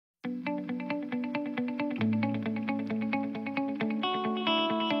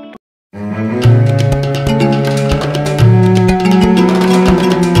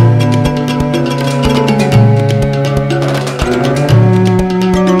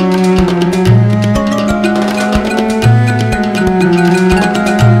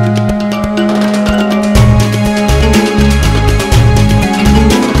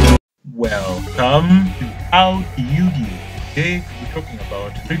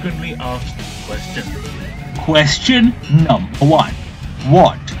frequently asked questions. Question number 1.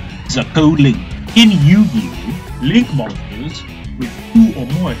 What is a co-link? In Yu-Gi-Oh, link monsters with 2 or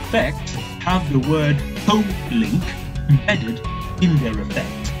more effects have the word co-link embedded in their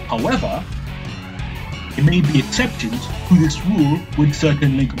effect. However, there may be exceptions to this rule with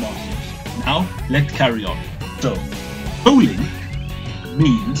certain link monsters. Now, let's carry on. So, co-link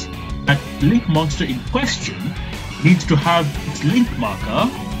means that the link monster in question needs to have its link marker,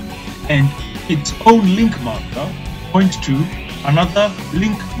 and its own link marker points to another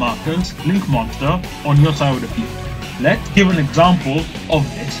link monster on your side of the field. Let's give an example of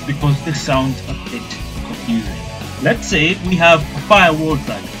this because this sounds a bit confusing. Let's say we have a Firewall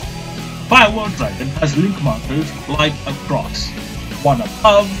Dragon. Firewall Dragon has link markers like a cross. One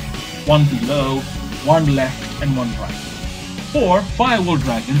above, one below, one left, and one right. For Firewall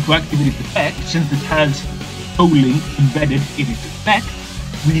Dragon to activate its effect, since it has co-link embedded in its effect,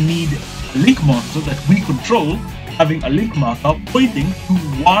 we need a link monster that we control having a link marker pointing to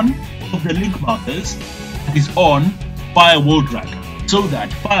one of the link markers that is on Firewall Dragon, so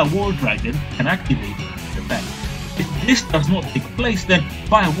that Firewall Dragon can activate the effect. If this does not take place, then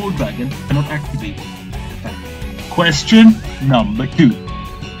Firewall Dragon cannot activate the effect. Question number 2.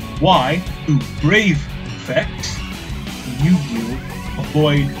 Why do grave effects in Yu-Gi-Oh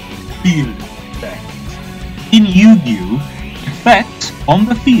avoid field effects? In Yu-Gi-Oh, effects on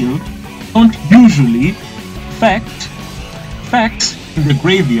the field don't usually affect effects in the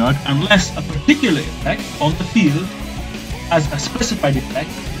graveyard unless a particular effect on the field has a specified effect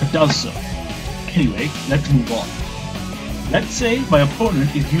that does so. Anyway, let's move on. Let's say my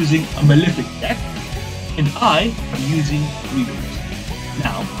opponent is using a Malefic deck and I am using Greedles.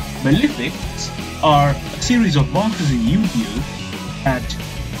 Now, Malefics are a series of monsters in Yu-Gi-Oh that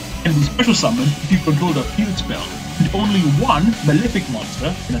can be special summoned if you control the field spell, and only one Malefic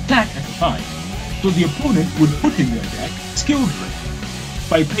monster can attack at a time. So the opponent would put in their deck Skill Drain.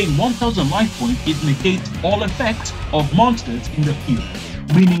 By paying 1000 life points, it negates all effects of monsters in the field,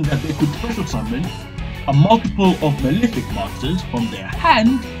 meaning that they could special summon a multiple of Malefic monsters from their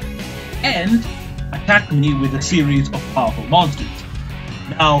hand and attack me with a series of powerful monsters.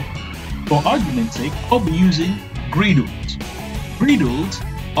 Now, for argument's sake, I'll be using Greedles. Greedles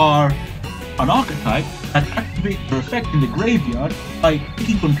are an archetype that activates their effect in the graveyard by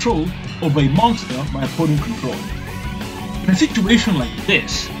taking control of a monster my opponent controls. In a situation like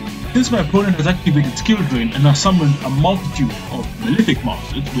this, since my opponent has activated Skill Drain and has summoned a multitude of Malefic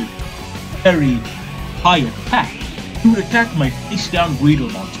monsters with very high attack, he would attack my face-down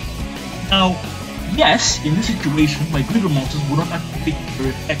Greedle monster. Now, yes, in this situation, my Greedle monsters will not activate their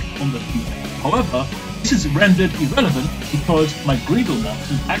effect on the field. However, this is rendered irrelevant because my Greedle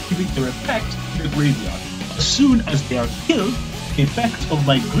monsters activate their effect in the graveyard. As soon as they are killed, the effects of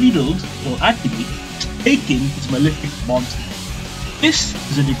my Greedles will activate, taking its Malefic monster. This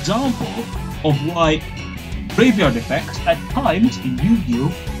is an example of why graveyard effects at times in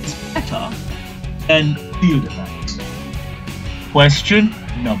Yu-Gi-Oh is better than field effects. Question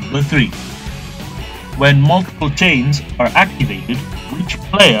number 3. When multiple chains are activated, which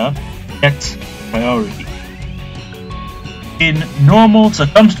player gets priority? In normal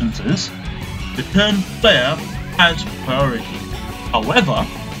circumstances, the turn player has priority. However,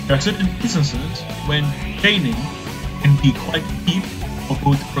 there are certain instances when chaining can be quite deep for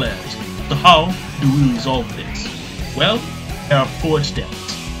both players. So how do we resolve this? Well, there are 4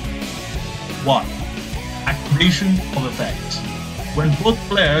 steps. 1. Activation of effects. When both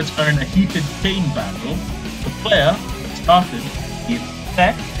players are in a heated chain battle, the player that started the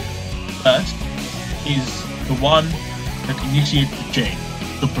effect first is the one that initiates the chain.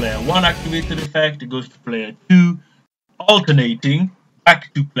 So player 1 activates the effect, it goes to player 2, alternating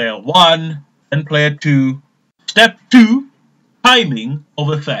back to player 1, then player 2. Step 2, timing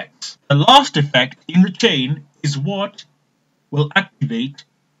of effects. The last effect in the chain is what will activate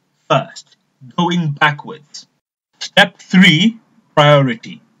first, going backwards. Step 3,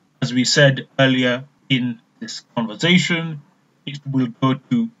 priority. As we said earlier in this conversation, it will go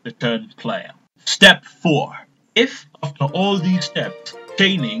to the turn player. Step 4. If after all these steps,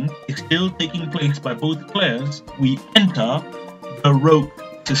 chaining is still taking place by both players, we enter the rope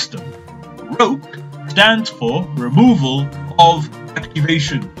system. Rope stands for removal of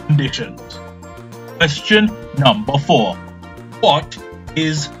activation conditions. Question number 4. What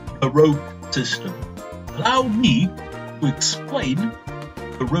is the rope system? Allow me to explain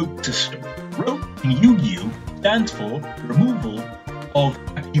the rope system. Rope in Yu-Gi-Oh stands for removal of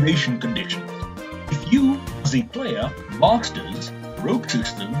activation conditions. If you, as a player, masters the rope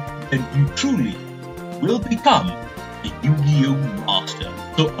system, then you truly will become a Yu-Gi-Oh master.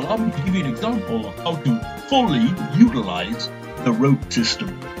 So allow me to give you an example of how to fully utilize the rogue system.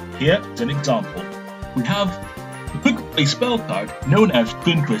 Here is an example. We have the quick play spell card known as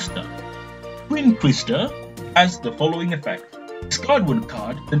Twin Twister. Twin Twister has the following effect. Discard one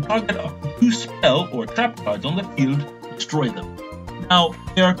card, then target up to 2 spell or trap cards on the field, destroy them. Now,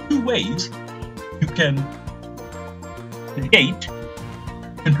 there are 2 ways you can negate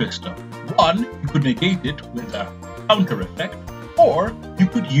Twin Twister. One, you could negate it with a counter effect, or you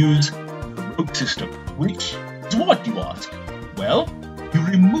could use the rogue system. Which is what, you ask? Well, you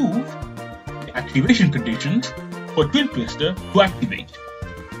remove the activation conditions for Twin Twister to activate.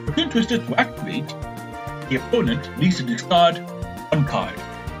 For Twin Twister to activate, the opponent needs to discard 1 card.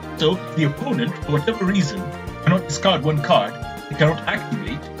 So, if the opponent, for whatever reason, cannot discard 1 card, they cannot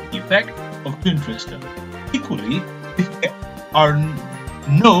activate the effect of Twin Twister. Equally, if there are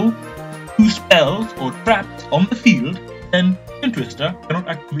no 2 spells or traps on the field, then Twin Twister cannot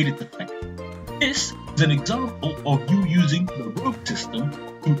activate its effect. This is an example of you using the rogue system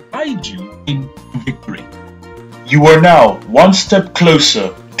to guide you in victory. You are now one step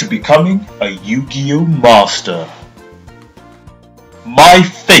closer to becoming a Yu-Gi-Oh! Master. My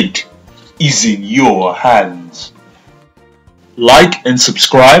fate is in your hands. Like and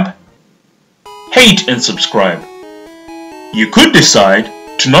subscribe. Hate and subscribe. You could decide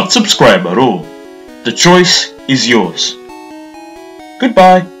to not subscribe at all. The choice is yours.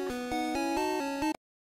 Goodbye.